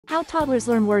How toddlers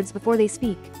learn words before they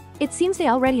speak. It seems they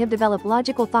already have developed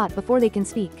logical thought before they can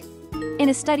speak. In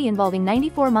a study involving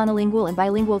 94 monolingual and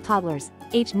bilingual toddlers,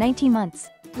 aged 19 months,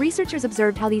 researchers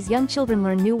observed how these young children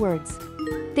learn new words.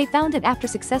 They found that after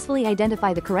successfully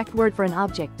identify the correct word for an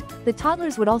object, the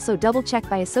toddlers would also double-check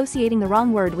by associating the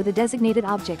wrong word with a designated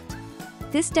object.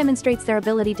 This demonstrates their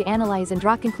ability to analyze and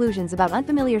draw conclusions about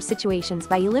unfamiliar situations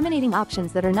by eliminating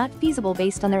options that are not feasible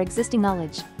based on their existing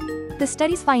knowledge. The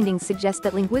study's findings suggest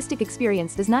that linguistic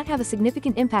experience does not have a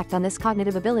significant impact on this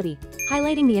cognitive ability,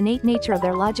 highlighting the innate nature of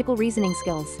their logical reasoning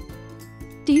skills.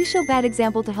 Do you show bad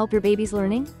example to help your baby's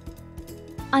learning?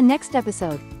 On next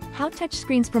episode, how touch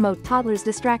screens promote toddlers'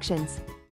 distractions.